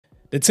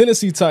The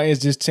Tennessee Titans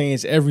just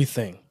changed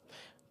everything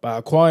by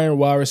acquiring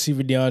wide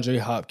receiver Deandre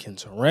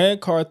Hopkins.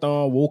 Rand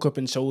Carthon woke up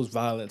and chose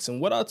violence.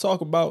 And what I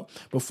talk about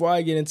before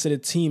I get into the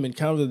team and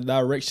kind of the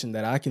direction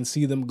that I can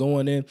see them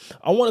going in,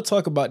 I want to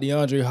talk about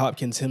DeAndre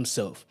Hopkins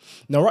himself.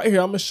 Now, right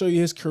here, I'm going to show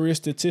you his career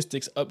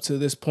statistics up to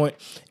this point,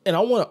 and I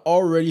want to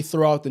already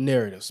throw out the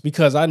narratives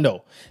because I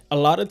know a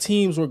lot of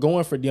teams were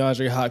going for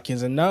DeAndre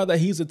Hopkins, and now that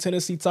he's a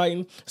Tennessee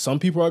Titan, some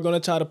people are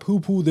going to try to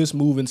poo-poo this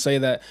move and say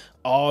that,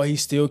 oh, he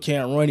still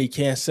can't run, he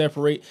can't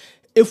separate.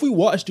 If we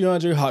watch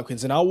DeAndre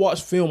Hopkins, and I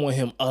watched film on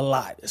him a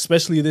lot,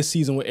 especially this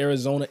season with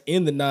Arizona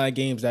in the 9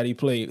 games that he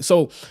played.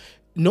 So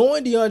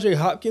knowing DeAndre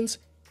Hopkins,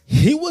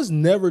 he was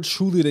never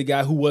truly the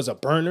guy who was a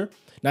burner.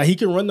 Now, he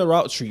can run the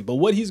route tree, but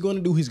what he's going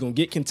to do, he's going to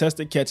get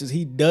contested catches.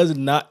 He does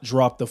not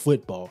drop the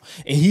football.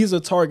 And he's a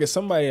target,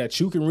 somebody that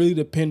you can really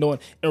depend on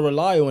and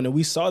rely on. And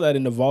we saw that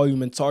in the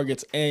volume and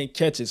targets and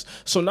catches.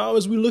 So now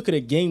as we look at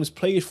the games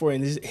played for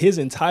in his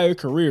entire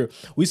career,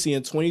 we see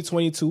in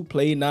 2022,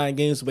 played 9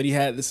 games, but he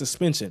had the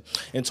suspension.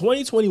 In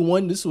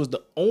 2021, this was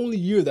the only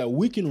year that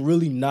we can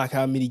really knock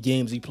how many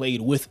games he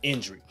played with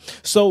injury.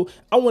 So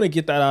I want to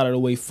get that out of the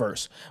way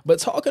first. But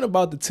talking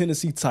about the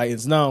Tennessee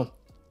Titans, now,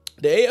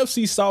 the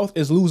AFC South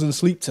is losing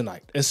sleep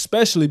tonight,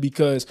 especially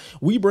because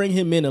we bring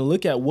him in and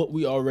look at what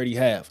we already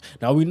have.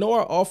 Now, we know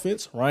our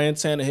offense, Ryan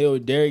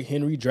Tannehill, Derrick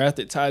Henry,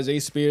 drafted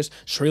Tyjae Spears,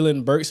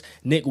 Treylon Burks,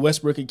 Nick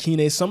Westbrook, and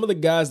Keenan, some of the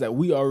guys that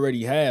we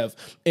already have.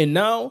 And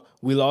now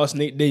we lost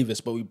Nate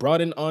Davis, but we brought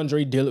in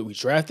Andre Dillard. We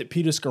drafted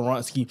Peter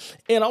Skoronski.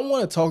 And I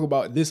want to talk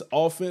about this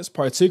offense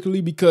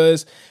particularly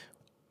because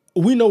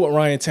we know what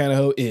Ryan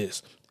Tannehill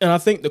is. And I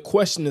think the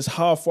question is,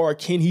 how far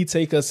can he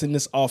take us in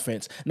this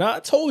offense? Now, I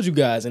told you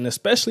guys, and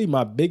especially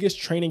my biggest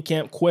training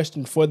camp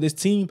question for this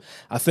team,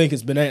 I think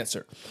it's been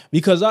answered.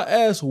 Because I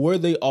asked, were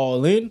they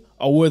all in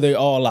or were they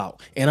all out?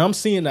 And I'm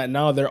seeing that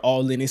now they're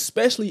all in,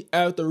 especially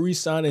after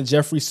re-signing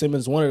Jeffrey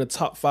Simmons, one of the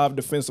top 5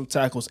 defensive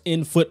tackles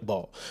in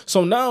football.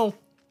 So now,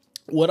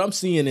 what I'm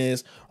seeing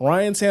is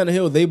Ryan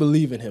Tannehill, they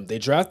believe in him. They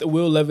drafted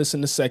Will Levis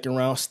in the 2nd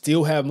round,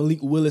 still have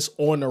Malik Willis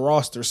on the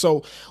roster.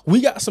 So we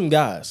got some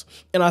guys.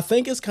 And I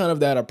think it's kind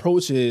of that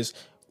approach is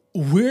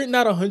we're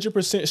not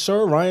 100%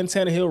 sure Ryan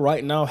Tannehill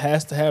right now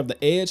has to have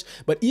the edge.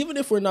 But even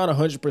if we're not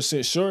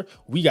 100% sure,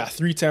 we got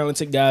 3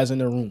 talented guys in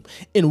the room.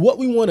 And what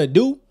we want to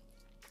do,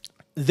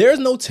 there's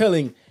no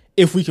telling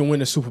if we can win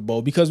the Super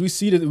Bowl, because we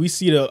see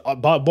the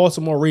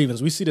Baltimore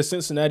Ravens, we see the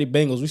Cincinnati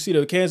Bengals, we see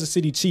the Kansas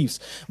City Chiefs.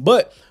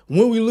 But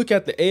when we look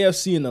at the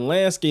AFC and the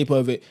landscape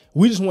of it,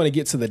 we just want to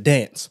get to the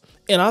dance.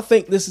 And I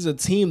think this is a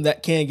team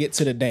that can get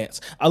to the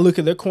dance. I look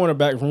at their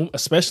cornerback room,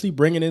 especially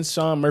bringing in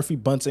Sean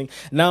Murphy-Bunting.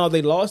 Now,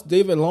 they lost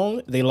David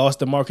Long. They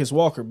lost DeMarcus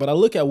Walker. But I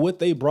look at what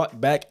they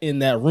brought back in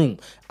that room.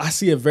 I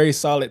see a very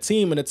solid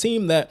team and a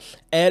team that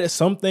added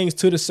some things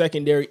to the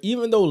secondary,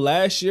 even though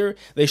last year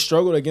they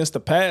struggled against the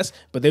pass,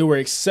 but they were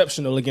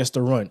exceptional against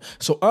the run.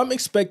 So I'm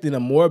expecting a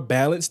more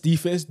balanced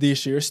defense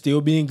this year, still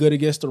being good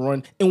against the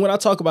run. And when I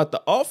talk about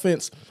the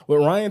offense, with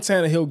Ryan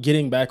Tannehill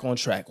getting back on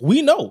track,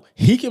 we know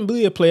he can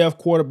be a playoff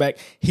quarterback.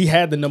 He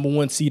had the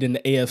 #1 seed in the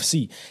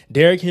AFC.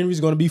 Derrick Henry's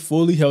going to be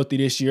fully healthy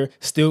this year.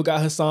 Still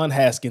got Hassan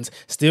Haskins.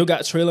 Still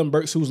got Treylon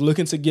Burks, who's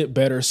looking to get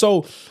better.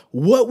 So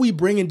what we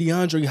bring in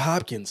DeAndre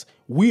Hopkins,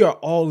 we are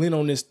all in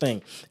on this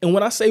thing. And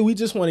when I say we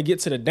just want to get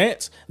to the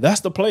dance,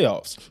 that's the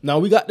playoffs. Now,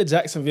 we got the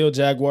Jacksonville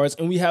Jaguars,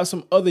 and we have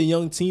some other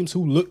young teams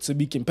who look to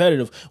be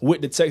competitive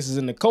with the Texans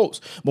and the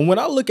Colts. But when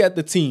I look at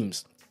the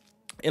teams,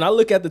 and I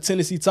look at the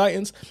Tennessee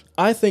Titans,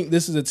 I think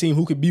this is a team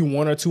who could be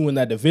 1 or 2 in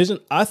that division.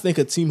 I think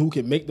a team who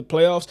can make the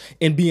playoffs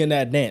and be in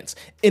that dance.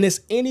 And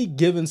it's any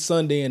given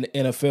Sunday in the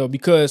NFL,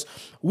 because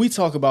we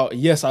talk about,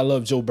 yes, I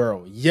love Joe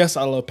Burrow. Yes,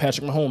 I love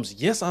Patrick Mahomes.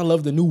 Yes, I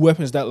love the new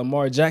weapons that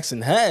Lamar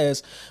Jackson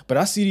has. But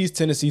I see these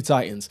Tennessee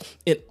Titans,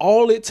 and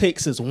all it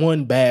takes is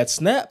one bad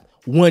snap,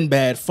 one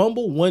bad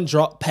fumble, one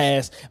drop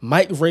pass.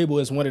 Mike Vrabel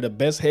is one of the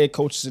best head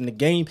coaches in the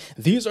game.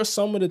 These are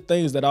some of the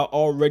things that I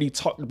already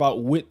talked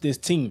about with this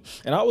team.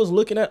 And I was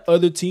looking at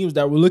other teams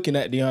that were looking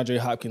at DeAndre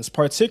Hopkins,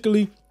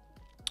 particularly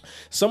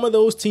some of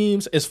those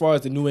teams as far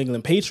as the New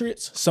England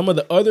Patriots, some of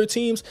the other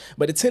teams,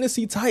 but the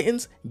Tennessee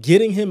Titans,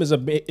 getting him is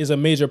a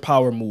major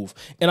power move.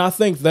 And I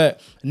think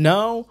that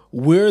now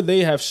where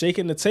they have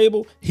shaken the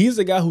table, he's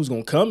the guy who's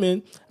going to come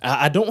in.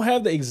 I don't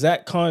have the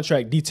exact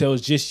contract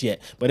details just yet,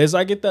 but as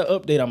I get that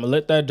update, I'm going to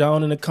let that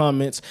down in the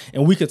comments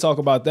and we could talk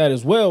about that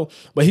as well.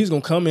 But he's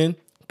going to come in,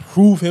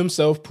 prove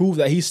himself, prove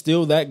that he's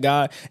still that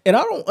guy. And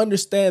I don't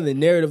understand the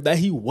narrative that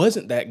he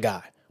wasn't that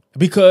guy.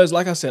 Because,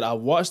 like I said, I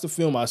watched the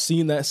film. I've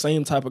seen that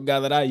same type of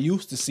guy that I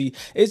used to see.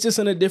 It's just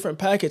in a different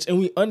package. And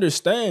we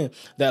understand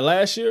that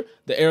last year,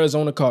 the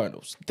Arizona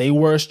Cardinals, they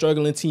were a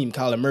struggling team.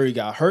 Kyler Murray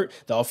got hurt.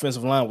 The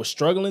offensive line was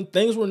struggling.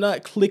 Things were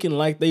not clicking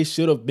like they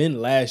should have been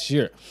last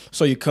year.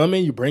 So you come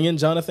in, you bring in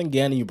Jonathan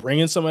Gannon, you bring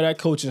in some of that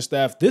coaching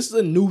staff. This is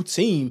a new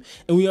team,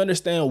 and we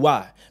understand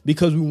why.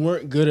 Because we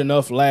weren't good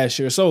enough last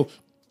year. So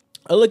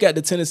I look at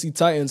the Tennessee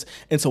Titans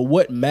and to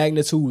what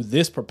magnitude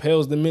this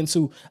propels them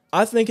into.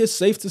 I think it's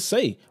safe to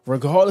say,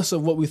 regardless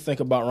of what we think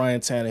about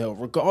Ryan Tannehill,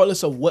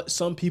 regardless of what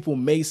some people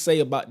may say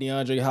about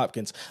DeAndre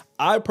Hopkins,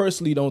 I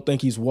personally don't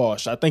think he's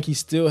washed. I think he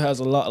still has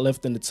a lot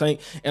left in the tank.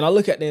 And I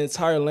look at the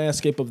entire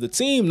landscape of the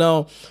team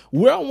now.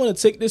 Where I want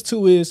to take this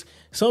to is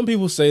some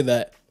people say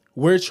that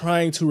we're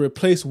trying to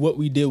replace what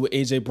we did with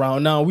A.J.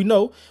 Brown. Now, we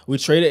know we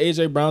traded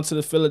A.J. Brown to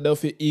the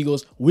Philadelphia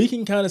Eagles. We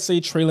can kind of say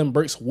Treylon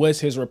Burks was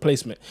his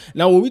replacement.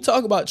 Now, when we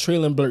talk about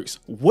Treylon Burks,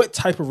 what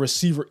type of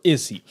receiver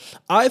is he?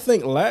 I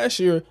think last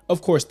year,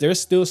 of course, there's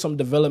still some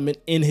development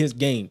in his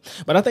game.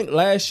 But I think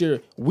last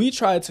year we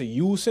tried to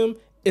use him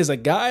as a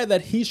guy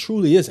that he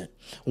truly isn't.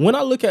 When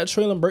I look at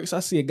Treylon Burks, I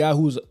see a guy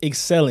who's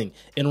excelling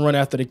in run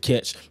after the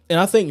catch. And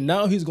I think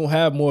now he's going to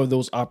have more of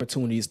those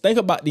opportunities. Think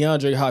about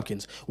DeAndre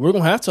Hopkins. We're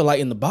going to have to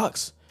lighten the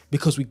box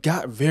because we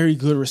got very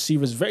good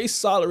receivers, very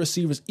solid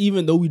receivers,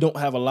 even though we don't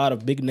have a lot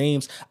of big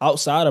names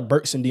outside of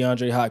Burks and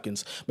DeAndre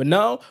Hopkins. But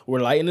now we're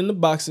lightening the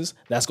boxes.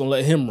 That's going to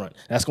let him run.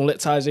 That's going to let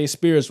Tajay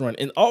Spears run.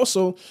 And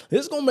also,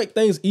 this is going to make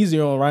things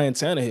easier on Ryan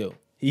Tannehill.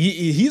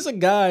 He's a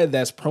guy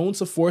that's prone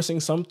to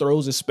forcing some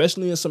throws,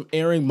 especially in some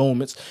erring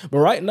moments. But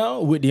right now,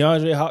 with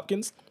DeAndre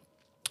Hopkins,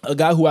 a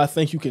guy who I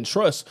think you can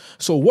trust.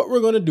 So what we're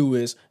going to do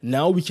is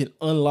now we can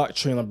unlock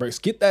Treylon Burks,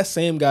 get that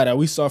same guy that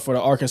we saw for the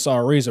Arkansas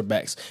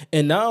Razorbacks.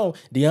 And now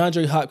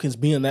DeAndre Hopkins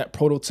being that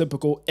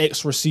prototypical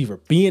X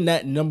receiver, being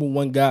that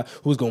 #1 guy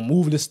who's going to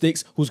move the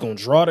sticks, who's going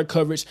to draw the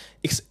coverage.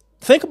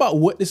 Think about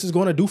what this is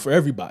going to do for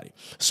everybody.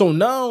 So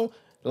now,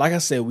 like I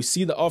said, we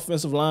see the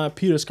offensive line,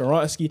 Peter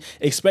Skoronski,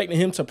 expecting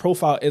him to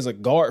profile as a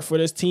guard for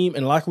this team.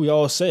 And like we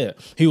all said,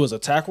 he was a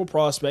tackle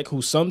prospect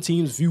who some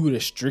teams viewed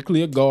as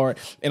strictly a guard.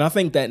 And I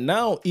think that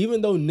now, even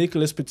though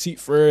Nicholas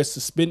Petit-Frere is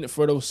suspended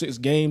for those 6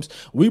 games,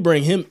 we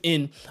bring him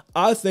in.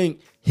 I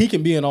think he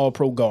can be an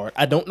all-pro guard.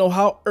 I don't know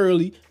how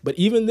early, but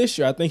even this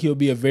year, I think he'll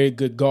be a very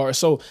good guard.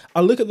 So I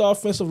look at the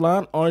offensive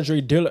line.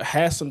 Andre Dillard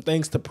has some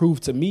things to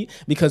prove to me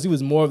because he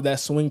was more of that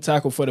swing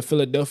tackle for the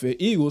Philadelphia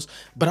Eagles.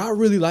 But I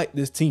really like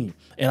this team.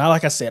 And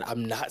like I said,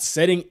 I'm not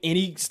setting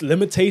any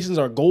limitations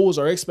or goals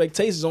or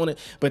expectations on it,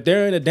 but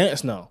they're in a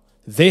dance now.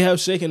 They have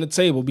shaken the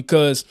table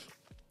because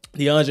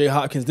DeAndre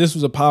Hopkins, this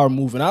was a power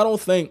move. And I don't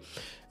think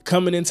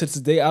coming into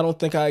today, I don't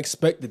think I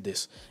expected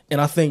this. And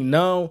I think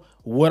now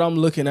what I'm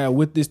looking at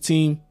with this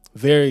team,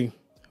 very,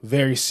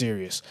 very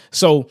serious.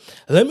 So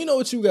let me know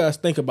what you guys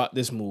think about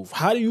this move.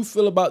 How do you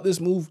feel about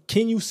this move?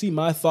 Can you see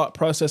my thought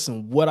process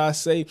and what I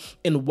say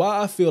and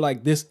why I feel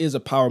like this is a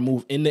power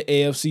move in the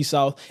AFC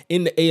South,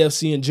 in the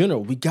AFC in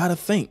general? We got to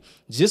think.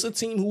 Just a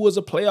team who was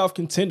a playoff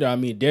contender. I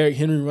mean, Derrick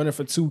Henry running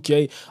for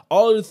 2K,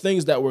 all of the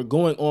things that were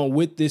going on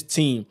with this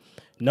team.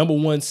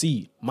 #1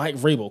 seed, Mike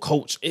Vrabel,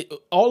 coach,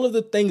 all of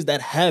the things that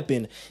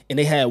happened, and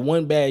they had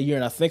one bad year,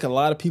 and I think a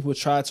lot of people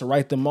tried to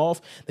write them off.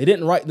 They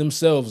didn't write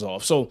themselves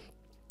off. So,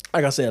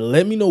 like I said,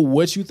 let me know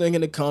what you think in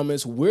the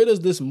comments. Where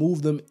does this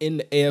move them in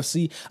the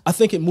AFC? I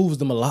think it moves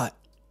them a lot.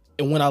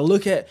 And when I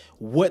look at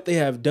what they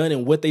have done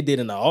and what they did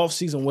in the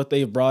offseason, what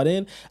they've brought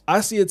in,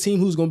 I see a team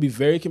who's going to be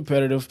very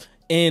competitive.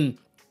 And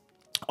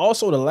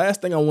also, the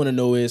last thing I want to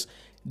know is,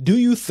 do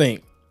you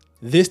think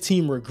this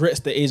team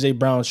regrets the A.J.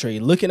 Brown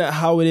trade? Looking at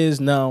how it is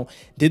now,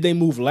 did they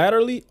move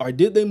laterally or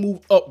did they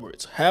move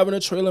upwards? Having a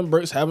Treylon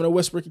Burks, having a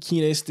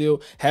Westbrook-Ikine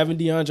still, having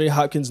DeAndre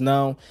Hopkins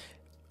now.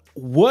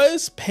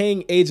 Was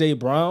paying A.J.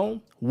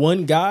 Brown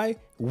one guy,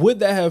 would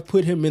that have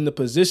put him in the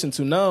position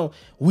to now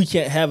we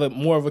can't have a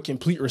more of a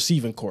complete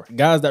receiving core?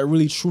 Guys that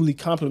really truly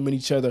complement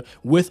each other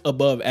with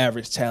above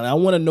average talent. I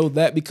want to know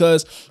that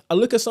because I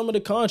look at some of the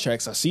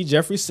contracts. I see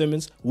Jeffrey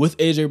Simmons with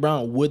A.J.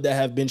 Brown. Would that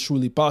have been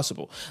truly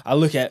possible? I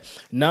look at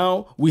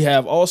now we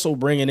have also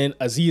bringing in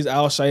Azeez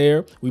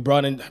Al-Shaair. We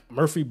brought in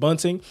Murphy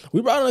Bunting.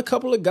 We brought in a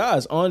couple of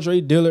guys,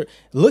 Andre Dillard.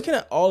 Looking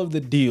at all of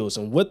the deals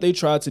and what they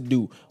tried to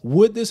do,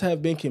 would this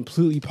have been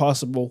completely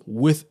possible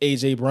with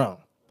A.J. Brown?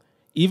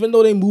 Even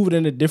though they moved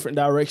in a different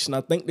direction,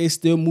 I think they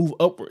still move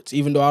upwards,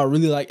 even though I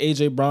really like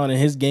A.J. Brown and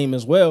his game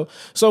as well.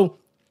 So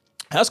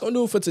that's going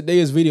to do it for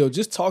today's video.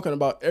 Just talking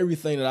about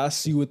everything that I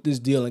see with this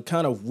deal and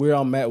kind of where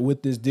I'm at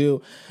with this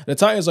deal. The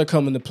Titans are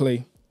coming to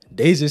play.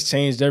 They just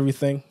changed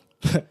everything.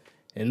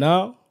 And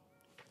now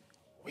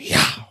we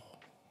out.